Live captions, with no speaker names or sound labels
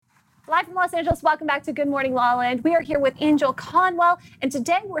Live from Los Angeles, welcome back to Good Morning LaLa. We are here with Angell Conwell, and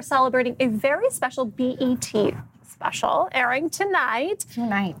today we're celebrating a very special BET special airing tonight.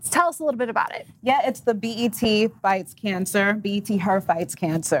 Tell us a little bit about it. Yeah, it's the BET Fights Cancer, BET Her Fights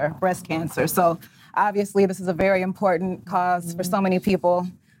Cancer, breast cancer. So obviously this is a very important cause for so many people.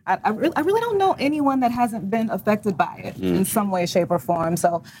 I really don't know anyone that hasn't been affected by it in some way, shape, or form.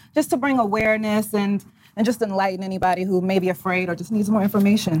 So just to bring awareness and just enlighten anybody who may be afraid or just needs more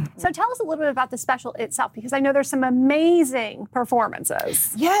information. So tell us a little bit about the special itself, because I know there's some amazing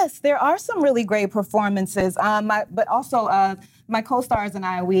performances. Yes, there are some really great performances. But also my co-stars and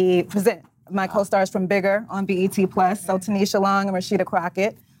I, we present. My co-stars from Bigger on BET+, so Tanisha Long and Rashida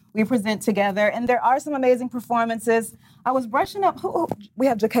Crockett. We present together, and there are some amazing performances. I was brushing up. We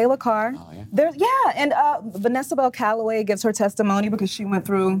have Jakayla Carr. Oh, yeah. And Vanessa Bell Calloway gives her testimony because she went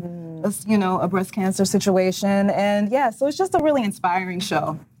through, a breast cancer situation, and yeah, so it's just a really inspiring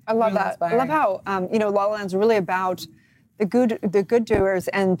show. I love that. I love how La La Land's really about the good doers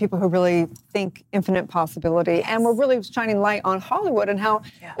and people who really think infinite possibility. Yes. And we're really shining light on Hollywood and how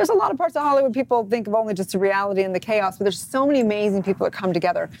there's a lot of parts of Hollywood people think of only just the reality and the chaos, but there's so many amazing people that come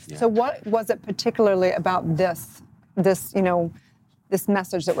together. Yeah. So what was it particularly about this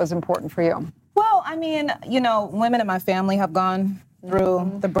message that was important for you? Well, I mean, women in my family have gone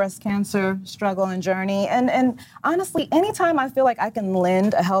through the breast cancer struggle and journey. And honestly, anytime I feel like I can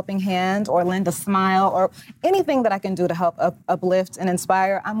lend a helping hand or lend a smile or anything that I can do to help uplift and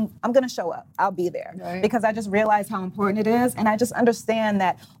inspire, I'm going to show up. I'll be there. Right. Because I just realize how important it is. And I just understand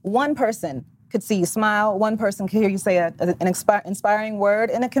that one person could see you smile, one person could hear you say an inspiring word,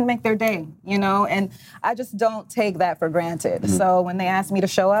 and it can make their day, and I just don't take that for granted. So when they asked me to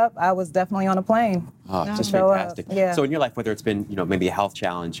show up, I was definitely on a plane. Oh, just fantastic. Yeah. So in your life, whether it's been, maybe a health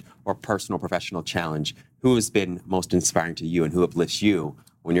challenge or personal, professional challenge, who has been most inspiring to you and who uplifts you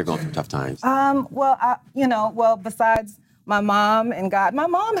when you're going through tough times? Besides my mom and God, my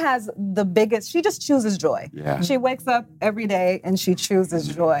mom has the biggest, she just chooses joy. Yeah. She wakes up every day and she chooses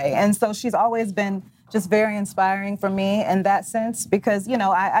joy. And so she's always been just very inspiring for me in that sense because,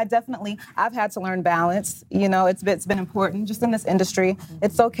 I've had to learn balance. It's been important just in this industry.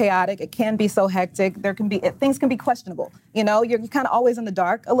 It's so chaotic. It can be so hectic. Things can be questionable. You're kind of always in the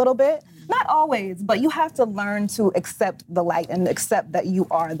dark a little bit. Not always, but you have to learn to accept the light and accept that you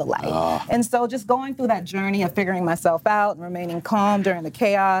are the light. And so just going through that journey of figuring myself out and remaining calm during the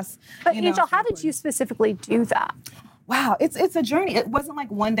chaos. But Angell, how did you specifically do that? Wow, it's a journey. It wasn't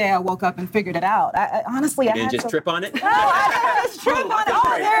like one day I woke up and figured it out. I honestly, you didn't just trip on it? No, I didn't just trip on it.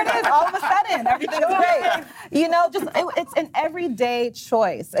 Oh, there it is. All of a sudden, everything's great. It's an everyday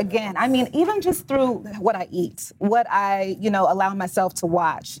choice. Again, I mean, even just through what I eat, what I, allow myself to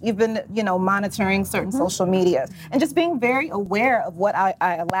watch, even, monitoring certain social media, and just being very aware of what I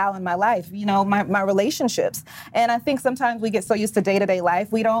allow in my life, my relationships. And I think sometimes we get so used to day-to-day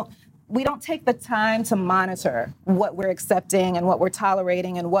life, we don't take the time to monitor what we're accepting and what we're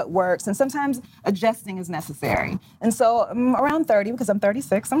tolerating and what works. And sometimes adjusting is necessary. And so around 30, because I'm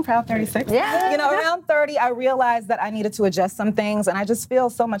 36, I'm proud 36. Yeah. Around 30, I realized that I needed to adjust some things and I just feel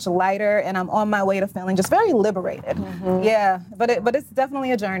so much lighter and I'm on my way to feeling just very liberated. Mm-hmm. Yeah, but it's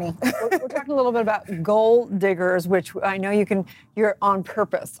definitely a journey. We're talking a little bit about gold diggers, which I know you're on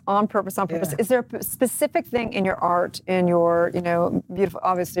purpose. Yeah. Is there a specific thing in your art, in your, beautiful,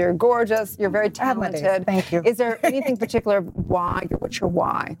 obviously you're gorgeous, you're very talented. Thank you. Is there anything particular why? What's your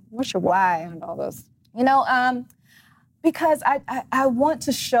why? What's your why behind all this? Because I want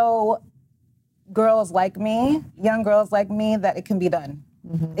to show girls like me, young girls like me, that it can be done.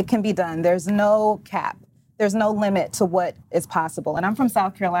 Mm-hmm. It can be done. There's no cap. There's no limit to what is possible. And I'm from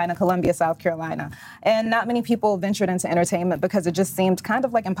South Carolina, Columbia, South Carolina. And not many people ventured into entertainment because it just seemed kind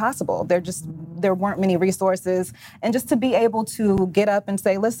of like impossible. There weren't many resources. And just to be able to get up and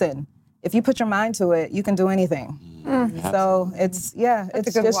say, listen, if you put your mind to it, you can do anything. So it's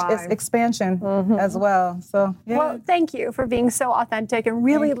expansion as well. So yeah. Well, thank you for being so authentic and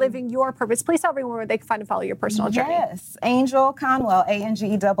really living your purpose. Please tell everyone where they can find and follow your personal journey. Yes, Angell Conwell,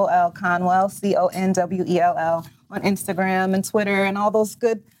 Angell Conwell, Conwell on Instagram and Twitter and all those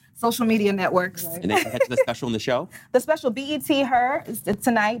good social media networks. Right. And they can head to the special in the show? The special BET Her is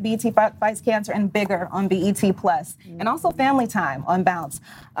tonight, BET Fights Cancer, and Bigger on BET+. And also Family Time on Bounce.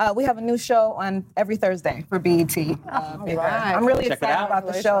 We have a new show on every Thursday for BET. Bigger. Right. I'm really excited about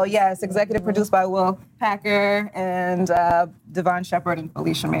the show. Yes, executive produced by Will Packer and Devon Shepard and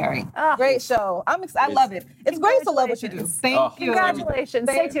Felicia Mary. Great show. I love it. It's great to love what you do. Thank you. Congratulations.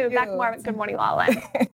 Stay tuned. Back more Good Morning LaLa.